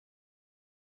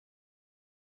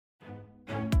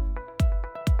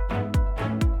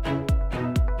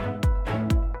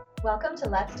Welcome to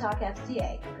Let's Talk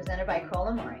FCA, presented by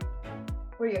Crowell Moring.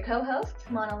 We're your co-hosts,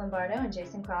 Lombardo and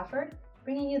Jason Crawford,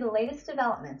 bringing you the latest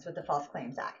developments with the False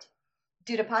Claims Act.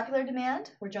 Due to popular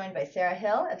demand, we're joined by Sarah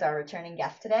Hill as our returning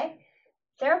guest today.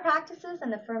 Sarah practices in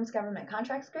the firm's government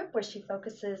contracts group, where she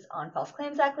focuses on False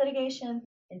Claims Act litigation,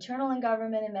 internal and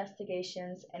government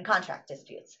investigations, and contract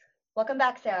disputes. Welcome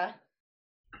back, Sarah.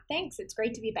 Thanks. It's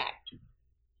great to be back.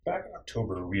 Back in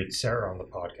October, we had Sarah on the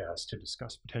podcast to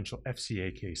discuss potential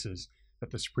FCA cases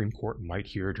that the Supreme Court might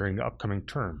hear during the upcoming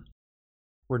term.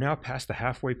 We're now past the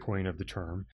halfway point of the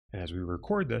term, and as we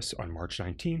record this on March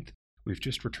 19th, we've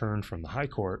just returned from the High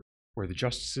Court, where the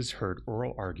justices heard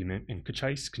oral argument in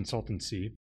Cochise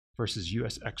Consultancy versus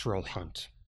U.S. ex rel. Hunt.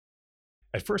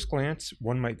 At first glance,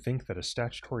 one might think that a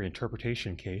statutory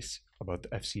interpretation case about the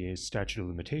FCA's statute of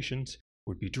limitations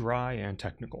would be dry and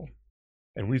technical.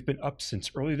 And we've been up since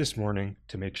early this morning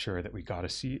to make sure that we got a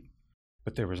seat,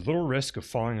 but there was little risk of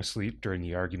falling asleep during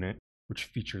the argument, which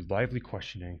featured lively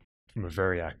questioning from a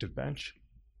very active bench.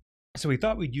 So we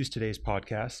thought we'd use today's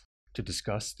podcast to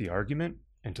discuss the argument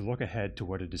and to look ahead to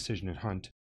what a decision in Hunt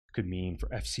could mean for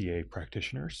FCA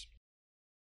practitioners.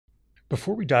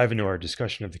 Before we dive into our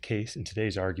discussion of the case in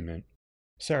today's argument,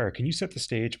 Sarah, can you set the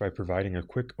stage by providing a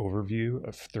quick overview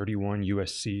of 31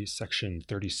 U.S.C. Section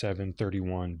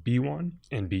 3731B1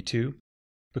 and B2?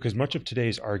 Because much of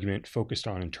today's argument focused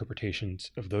on interpretations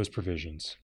of those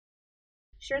provisions.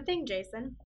 Sure thing,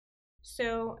 Jason.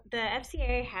 So the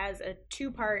FCA has a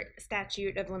two-part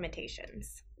statute of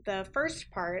limitations. The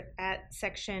first part, at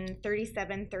Section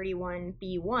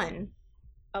 3731B1,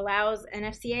 allows an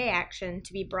FCA action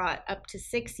to be brought up to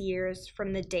 6 years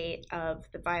from the date of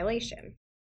the violation.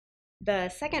 The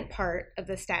second part of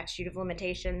the statute of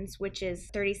limitations, which is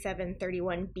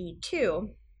 3731B2,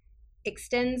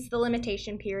 extends the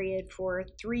limitation period for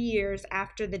 3 years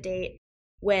after the date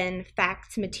when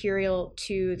facts material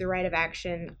to the right of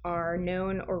action are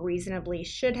known or reasonably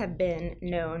should have been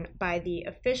known by the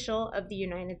official of the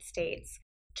United States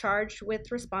charged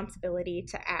with responsibility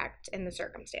to act in the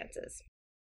circumstances.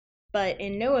 But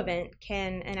in no event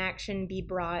can an action be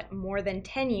brought more than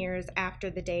 10 years after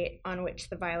the date on which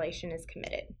the violation is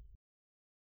committed.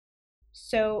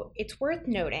 So it's worth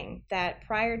noting that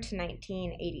prior to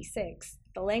 1986,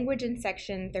 the language in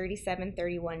Section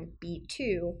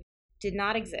 3731B2 did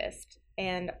not exist,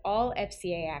 and all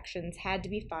FCA actions had to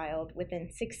be filed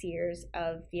within 6 years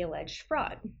of the alleged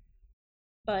fraud.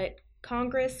 But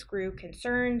Congress grew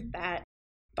concerned that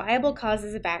viable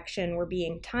causes of action were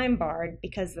being time-barred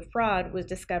because the fraud was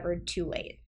discovered too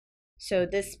late. So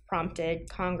this prompted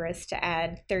Congress to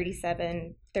add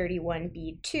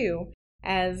 3731B2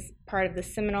 as part of the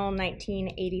seminal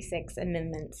 1986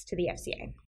 amendments to the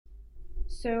FCA.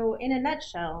 So in a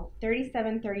nutshell,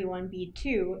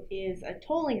 3731B2 is a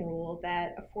tolling rule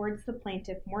that affords the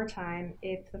plaintiff more time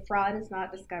if the fraud is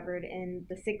not discovered in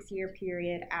the 6-year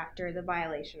period after the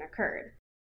violation occurred.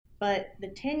 But the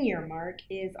 10-year mark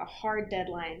is a hard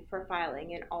deadline for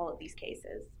filing in all of these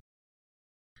cases.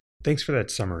 Thanks for that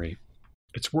summary.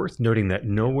 It's worth noting that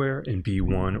nowhere in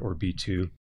B1 or B2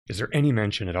 is there any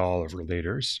mention at all of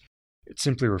relators. It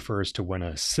simply refers to when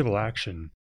a civil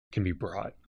action can be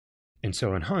brought. And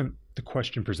so in Hunt, the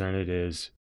question presented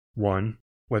is, 1,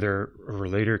 whether a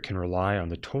relator can rely on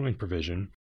the tolling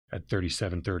provision at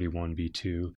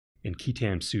 3731B2 in qui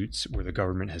tam suits where the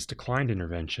government has declined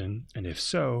intervention, and if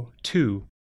so, 2,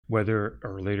 whether a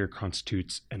relator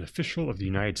constitutes an official of the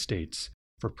United States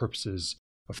for purposes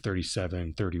of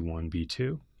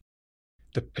 3731B2.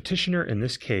 The petitioner in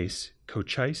this case,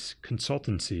 Cochise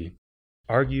Consultancy,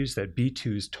 argues that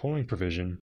B2's tolling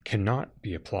provision cannot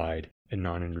be applied in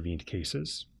non-intervened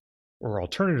cases, or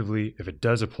alternatively, if it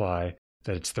does apply,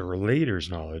 that it's the relator's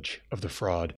knowledge of the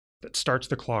fraud that starts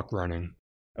the clock running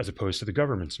as opposed to the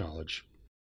government's knowledge.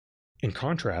 In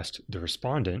contrast, the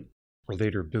respondent,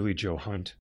 relator Billy Joe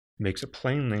Hunt, makes a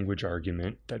plain language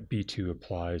argument that B2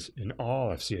 applies in all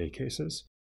FCA cases,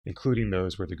 including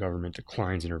those where the government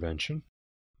declines intervention.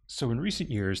 So in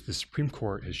recent years, the Supreme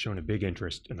Court has shown a big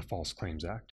interest in the False Claims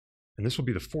Act, and this will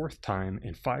be the 4th time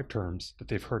in 5 terms that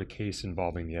they've heard a case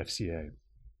involving the FCA.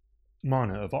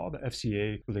 Mana, of all the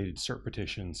FCA-related cert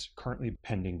petitions currently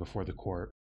pending before the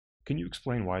court, can you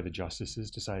explain why the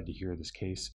justices decided to hear this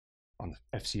case on the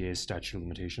FCA's statute of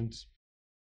limitations?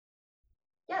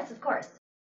 Yes, of course.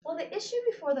 Well, the issue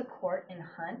before the court in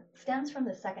Hunt stems from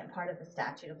the second part of the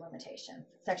statute of limitations,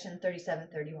 Section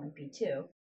 3731B2,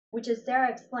 which, as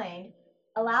Sarah explained,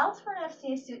 allows for an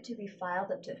FCA suit to be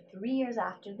filed up to 3 years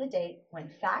after the date when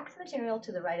facts material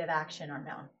to the right of action are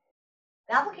known.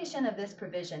 The application of this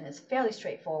provision is fairly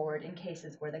straightforward in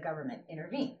cases where the government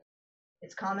intervenes.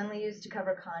 It's commonly used to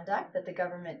cover conduct that the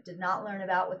government did not learn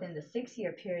about within the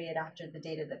 6-year period after the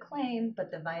date of the claim, but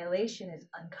the violation is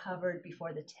uncovered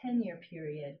before the 10-year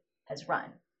period has run.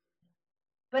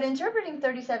 But interpreting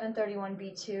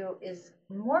 3731b2 is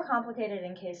more complicated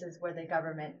in cases where the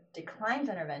government declines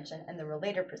intervention and the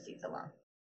relator proceeds alone.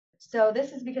 So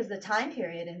this is because the time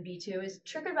period in B2 is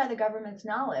triggered by the government's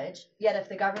knowledge, yet if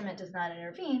the government does not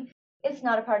intervene, it's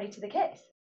not a party to the case.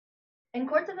 And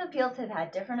courts of appeals have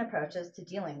had different approaches to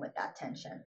dealing with that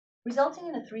tension, resulting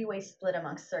in a three-way split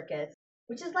amongst circuits,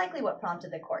 which is likely what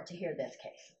prompted the court to hear this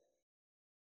case.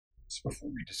 So before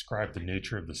we describe the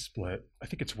nature of the split, I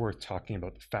think it's worth talking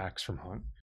about the facts from Hunt,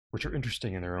 which are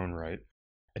interesting in their own right,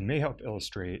 and may help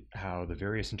illustrate how the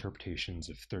various interpretations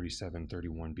of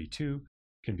 3731b2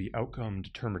 can be outcome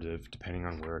determinative depending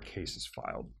on where a case is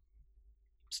filed.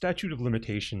 Statute of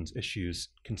limitations issues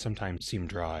can sometimes seem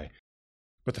dry,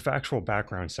 but the factual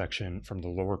background section from the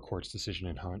lower court's decision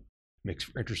in Hunt makes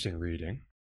for interesting reading.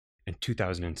 In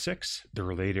 2006, the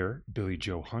relator, Billy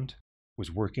Joe Hunt, was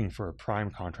working for a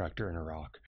prime contractor in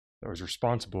Iraq that was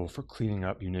responsible for cleaning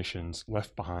up munitions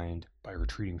left behind by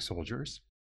retreating soldiers.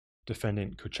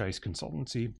 Defendant Cochise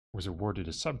Consultancy was awarded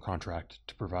a subcontract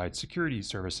to provide security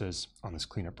services on this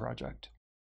cleanup project.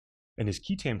 In his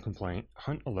key tam complaint,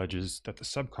 Hunt alleges that the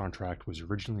subcontract was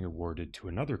originally awarded to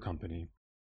another company,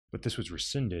 but this was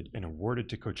rescinded and awarded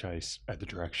to Cochise at the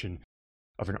direction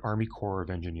of an Army Corps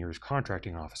of Engineers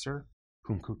contracting officer,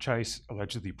 whom Cochise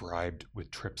allegedly bribed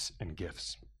with trips and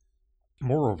gifts.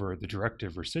 Moreover, the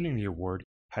directive rescinding the award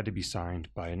had to be signed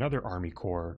by another Army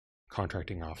Corps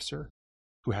contracting officer,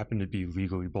 who happened to be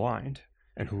legally blind,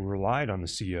 and who relied on the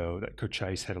CO that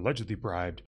Cochise had allegedly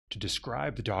bribed to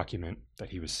describe the document that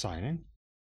he was signing.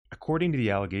 According to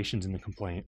the allegations in the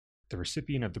complaint, the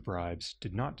recipient of the bribes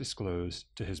did not disclose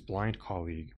to his blind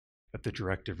colleague that the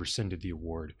directive rescinded the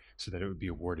award so that it would be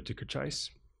awarded to Cochise.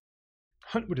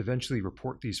 Hunt would eventually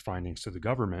report these findings to the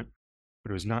government,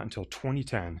 but it was not until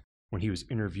 2010 when he was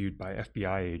interviewed by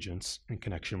FBI agents in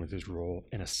connection with his role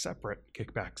in a separate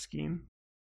kickback scheme.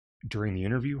 During the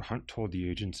interview, Hunt told the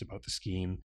agents about the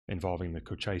scheme involving the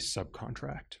Cochise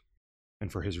subcontract,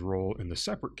 and for his role in the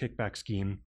separate kickback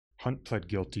scheme, Hunt pled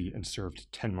guilty and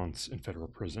served 10 months in federal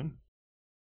prison.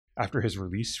 After his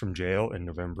release from jail in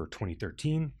November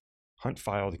 2013, Hunt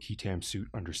filed a key tam suit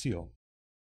under seal.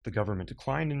 The government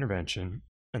declined intervention,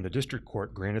 and the district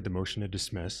court granted the motion to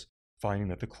dismiss, finding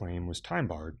that the claim was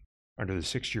time-barred under the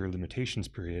 6-year limitations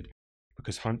period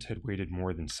because Hunt had waited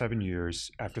more than 7 years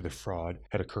after the fraud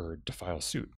had occurred to file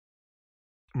suit.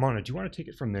 Mona, do you want to take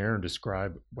it from there and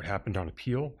describe what happened on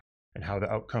appeal and how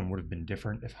the outcome would have been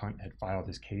different if Hunt had filed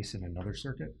his case in another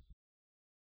circuit?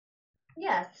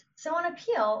 Yes. So on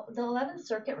appeal, the 11th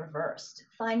Circuit reversed,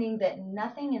 finding that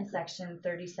nothing in Section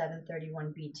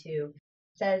 3731b2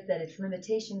 says that its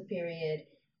limitation period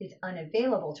is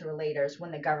unavailable to relators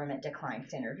when the government declines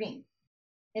to intervene.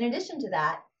 In addition to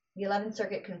that, the 11th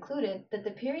Circuit concluded that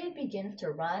the period begins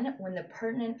to run when the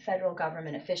pertinent federal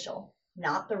government official,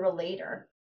 not the relator,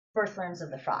 first learns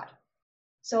of the fraud.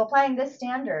 So applying this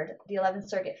standard, the 11th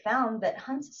Circuit found that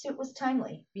Hunt's suit was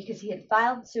timely because he had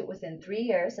filed suit within 3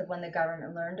 years of when the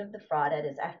government learned of the fraud at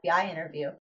his FBI interview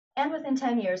and within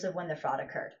 10 years of when the fraud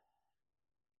occurred.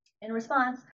 In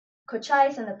response,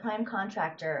 Cochise and the prime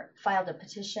contractor filed a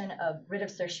petition of writ of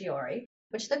certiorari,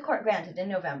 which the court granted in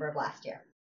November of last year.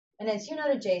 And as you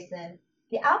noted, Jason,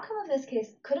 the outcome of this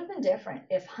case could have been different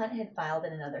if Hunt had filed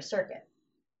in another circuit.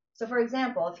 So for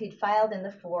example, if he'd filed in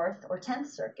the 4th or 10th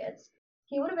circuits,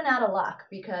 he would have been out of luck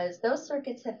because those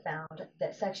circuits have found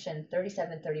that Section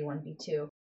 3731b2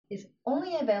 is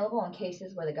only available in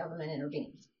cases where the government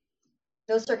intervenes.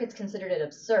 Those circuits considered it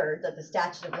absurd that the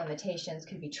statute of limitations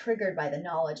could be triggered by the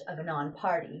knowledge of a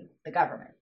non-party, the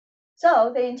government.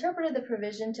 So they interpreted the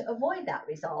provision to avoid that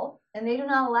result, and they do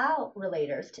not allow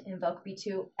relators to invoke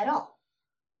B2 at all.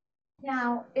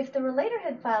 Now, if the relator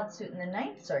had filed suit in the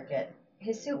 9th Circuit,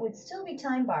 his suit would still be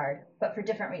time-barred, but for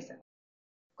different reasons.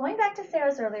 Going back to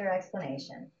Sarah's earlier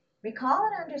explanation,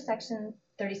 recall that under Section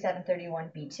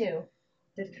 3731b2,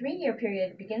 the 3-year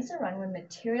period begins to run when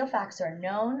material facts are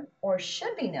known or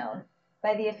should be known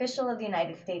by the official of the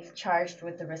United States charged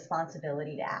with the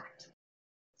responsibility to act.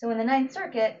 So in the 9th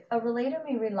Circuit, a relator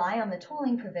may rely on the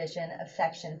tolling provision of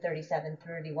Section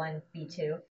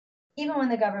 3731b2 even when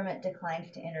the government declines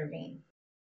to intervene.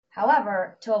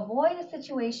 However, to avoid a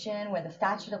situation where the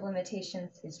statute of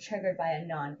limitations is triggered by a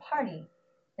non-party,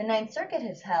 the 9th Circuit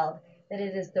has held that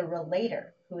it is the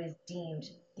relator who is deemed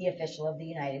the official of the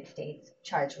United States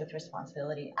charged with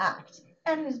responsibility to act,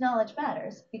 and whose knowledge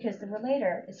matters because the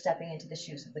relator is stepping into the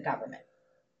shoes of the government.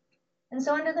 And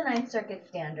so under the 9th Circuit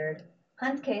standard,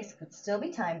 Hunt's case would still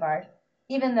be time-barred,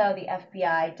 even though the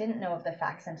FBI didn't know of the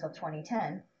facts until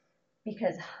 2010,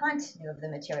 because Hunt knew of the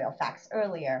material facts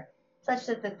earlier, such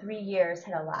that the 3 years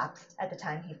had elapsed at the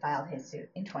time he filed his suit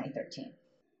in 2013.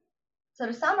 So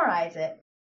to summarize it,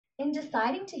 in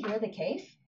deciding to hear the case,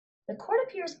 the court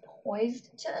appears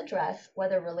poised to address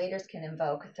whether relators can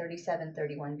invoke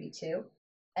 3731b2,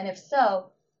 and if so,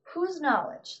 whose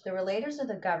knowledge, the relators or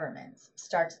the government's,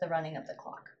 starts the running of the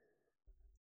clock.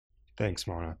 Thanks,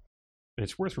 Mona. And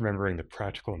it's worth remembering the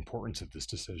practical importance of this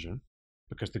decision,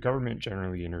 because the government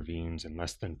generally intervenes in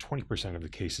less than 20% of the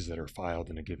cases that are filed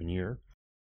in a given year,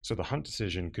 so the Hunt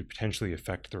decision could potentially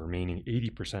affect the remaining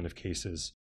 80% of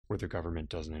cases where the government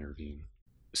doesn't intervene.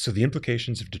 So the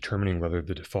implications of determining whether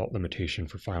the default limitation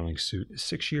for filing suit is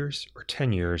 6 years or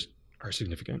 10 years are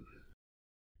significant.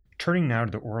 Turning now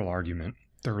to the oral argument,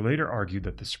 the relator argued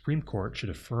that the Supreme Court should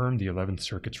affirm the 11th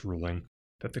Circuit's ruling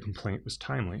that the complaint was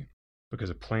timely, because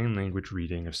a plain language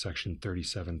reading of Section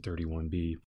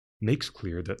 3731b makes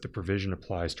clear that the provision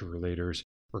applies to relators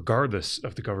regardless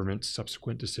of the government's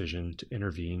subsequent decision to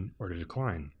intervene or to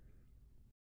decline.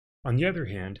 On the other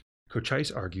hand,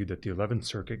 Cochise argued that the 11th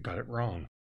Circuit got it wrong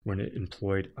when it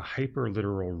employed a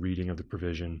hyper-literal reading of the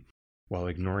provision while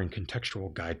ignoring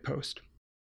contextual guidepost.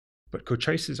 But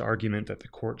Cochise's argument that the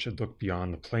court should look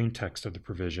beyond the plain text of the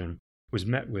provision was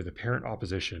met with apparent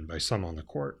opposition by some on the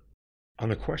court. On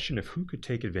the question of who could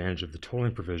take advantage of the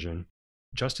tolling provision,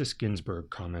 Justice Ginsburg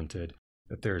commented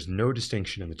that there is no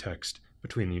distinction in the text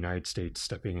between the United States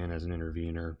stepping in as an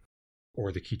intervener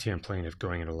or the qui tam plaintiff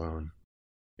going it alone.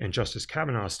 And Justice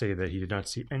Kavanaugh stated that he did not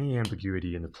see any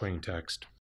ambiguity in the plain text,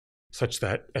 such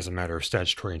that, as a matter of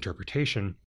statutory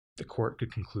interpretation, the court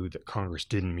could conclude that Congress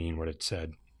didn't mean what it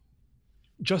said.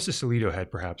 Justice Alito had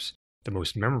perhaps the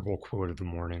most memorable quote of the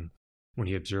morning when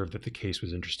he observed that the case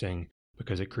was interesting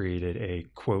because it created a,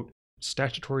 quote,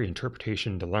 statutory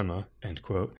interpretation dilemma, end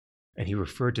quote, and he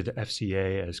referred to the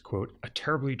FCA as, quote, a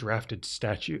terribly drafted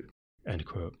statute, end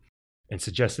quote, and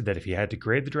suggested that if he had to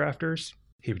grade the drafters,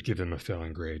 he would give them a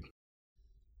failing grade.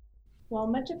 While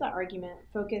much of the argument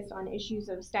focused on issues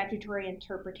of statutory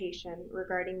interpretation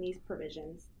regarding these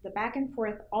provisions, the back and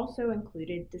forth also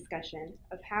included discussion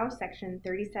of how Section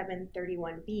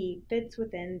 3731b fits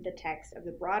within the text of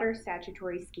the broader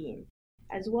statutory scheme,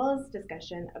 as well as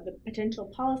discussion of the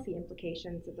potential policy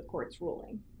implications of the court's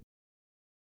ruling.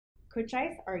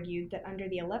 Cochise argued that under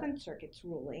the 11th Circuit's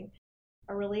ruling,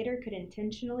 a relator could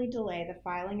intentionally delay the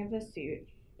filing of a suit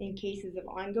in cases of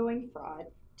ongoing fraud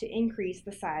to increase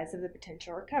the size of the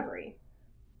potential recovery.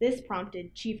 This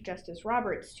prompted Chief Justice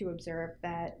Roberts to observe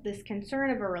that this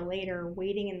concern of a relator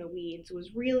waiting in the weeds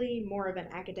was really more of an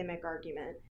academic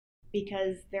argument,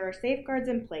 because there are safeguards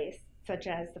in place, such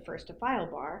as the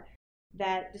first-to-file bar,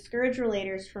 that discourage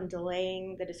relators from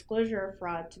delaying the disclosure of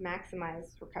fraud to maximize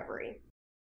recovery.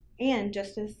 And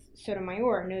Justice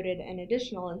Sotomayor noted an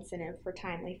additional incentive for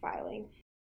timely filing.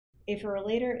 If a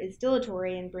relator is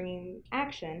dilatory in bringing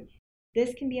action,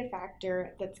 this can be a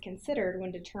factor that's considered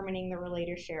when determining the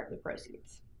relator's share of the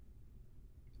proceeds.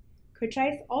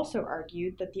 Cochise also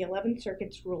argued that the 11th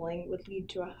Circuit's ruling would lead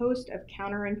to a host of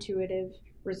counterintuitive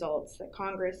results that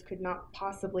Congress could not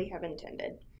possibly have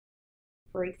intended.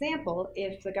 For example,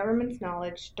 if the government's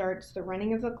knowledge starts the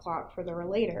running of the clock for the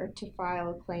relator to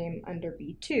file a claim under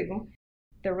B2,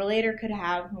 the relator could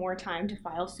have more time to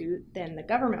file suit than the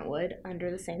government would under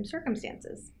the same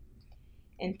circumstances.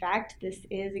 In fact, this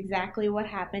is exactly what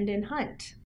happened in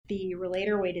Hunt. The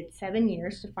relator waited 7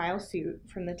 years to file suit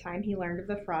from the time he learned of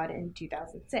the fraud in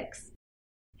 2006.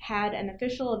 Had an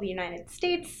official of the United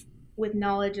States with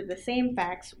knowledge of the same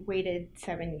facts waited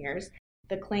 7 years,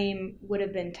 the claim would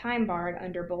have been time-barred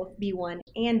under both B1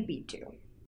 and B2.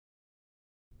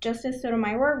 Justice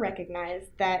Sotomayor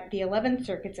recognized that the 11th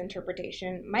Circuit's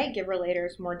interpretation might give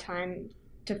relators more time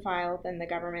to file than the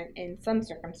government in some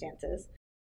circumstances,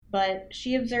 but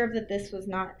she observed that this was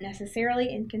not necessarily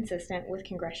inconsistent with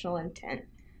congressional intent,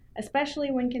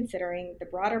 especially when considering the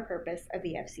broader purpose of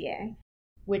the FCA,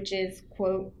 which is,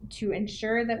 quote, to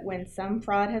ensure that when some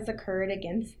fraud has occurred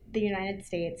against the United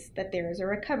States, that there is a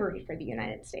recovery for the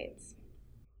United States.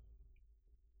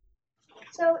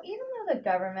 So even though the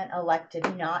government elected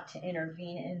not to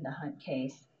intervene in the Hunt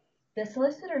case, the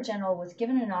Solicitor General was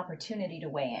given an opportunity to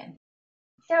weigh in.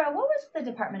 Sarah, what was the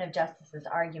Department of Justice's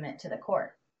argument to the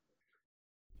court?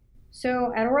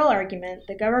 So, at oral argument,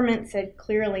 the government said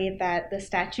clearly that the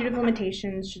statute of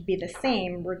limitations should be the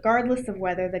same regardless of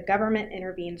whether the government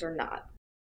intervenes or not.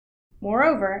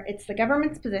 Moreover, it's the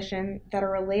government's position that a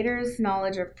relator's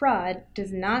knowledge of fraud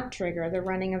does not trigger the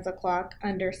running of the clock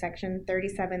under Section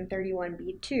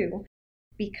 3731b2,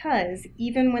 because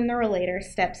even when the relator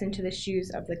steps into the shoes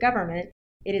of the government,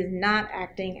 it is not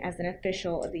acting as an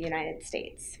official of the United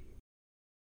States.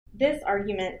 This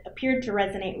argument appeared to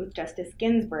resonate with Justice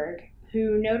Ginsburg,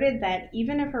 who noted that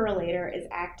even if a relator is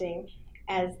acting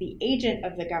as the agent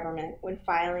of the government when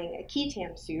filing a qui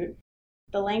tam suit,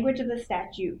 the language of the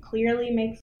statute clearly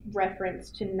makes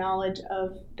reference to knowledge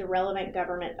of the relevant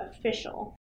government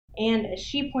official, and as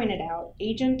she pointed out,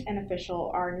 agent and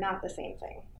official are not the same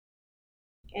thing.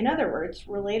 In other words,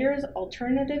 Relator's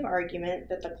alternative argument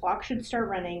that the clock should start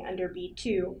running under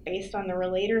B2 based on the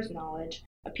relator's knowledge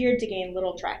appeared to gain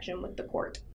little traction with the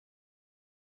court.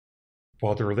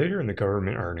 While the relator and the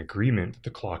government are in agreement that the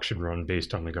clock should run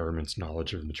based on the government's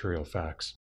knowledge of material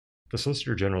facts, the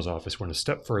Solicitor General's office went a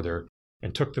step further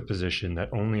and took the position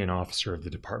that only an officer of the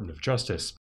Department of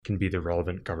Justice can be the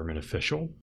relevant government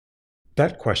official.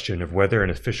 That question of whether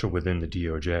an official within the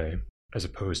DOJ, as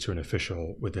opposed to an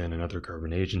official within another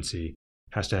government agency,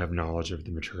 has to have knowledge of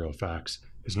the material facts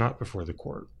is not before the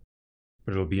court.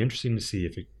 But it'll be interesting to see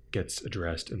if it gets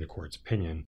addressed in the court's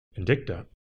opinion and dicta,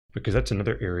 because that's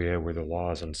another area where the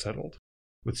law is unsettled,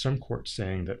 with some courts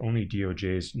saying that only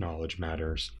DOJ's knowledge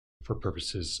matters for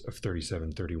purposes of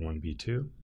 3731b2,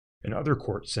 and other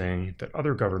courts saying that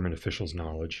other government officials'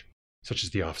 knowledge, such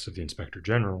as the Office of the Inspector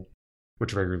General,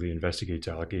 which regularly investigates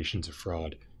allegations of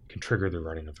fraud, can trigger the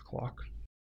running of the clock.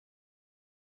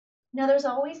 Now, there's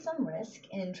always some risk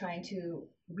in trying to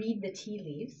read the tea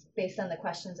leaves based on the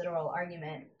questions at oral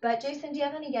argument, but Jason, do you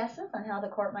have any guesses on how the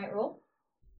court might rule?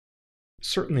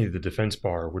 Certainly, the defense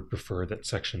bar would prefer that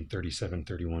Section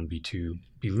 3731b2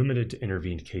 be limited to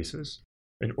intervened cases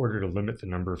in order to limit the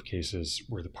number of cases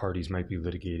where the parties might be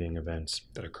litigating events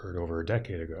that occurred over a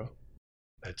decade ago.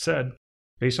 That said,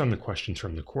 based on the questions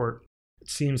from the court, it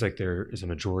seems like there is a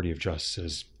majority of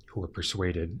justices who are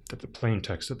persuaded that the plain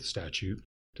text of the statute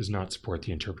does not support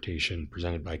the interpretation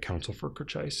presented by counsel for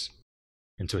Cochise.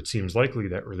 And so it seems likely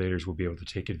that relators will be able to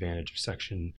take advantage of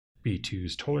Section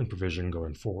B2's tolling provision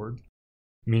going forward,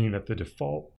 meaning that the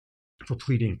default for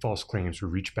pleading false claims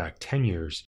would reach back 10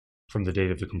 years from the date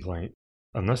of the complaint,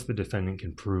 unless the defendant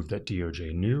can prove that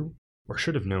DOJ knew or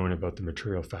should have known about the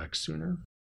material facts sooner.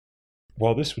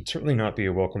 While this would certainly not be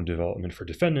a welcome development for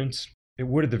defendants, it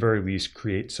would at the very least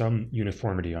create some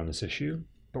uniformity on this issue,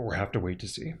 but we'll have to wait to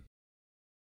see.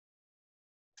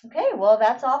 Okay, well,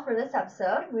 that's all for this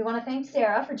episode. We want to thank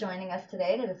Sarah for joining us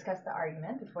today to discuss the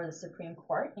argument before the Supreme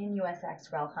Court in U.S.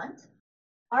 X. Rel. Hunt.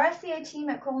 Our FCA team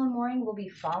at Crowell Moring will be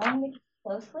following the case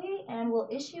closely and will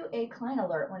issue a client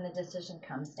alert when the decision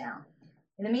comes down.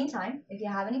 In the meantime, if you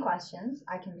have any questions,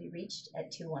 I can be reached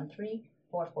at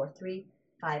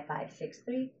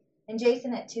 213-443-5563 and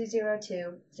Jason at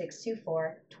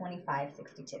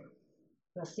 202-624-2562.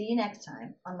 We'll see you next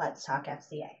time on Let's Talk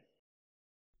FCA.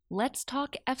 Let's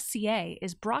Talk FCA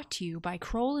is brought to you by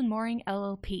Crowell Moring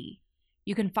LLP.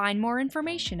 You can find more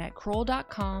information at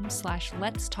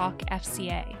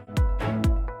crowell.com/letstalkfca.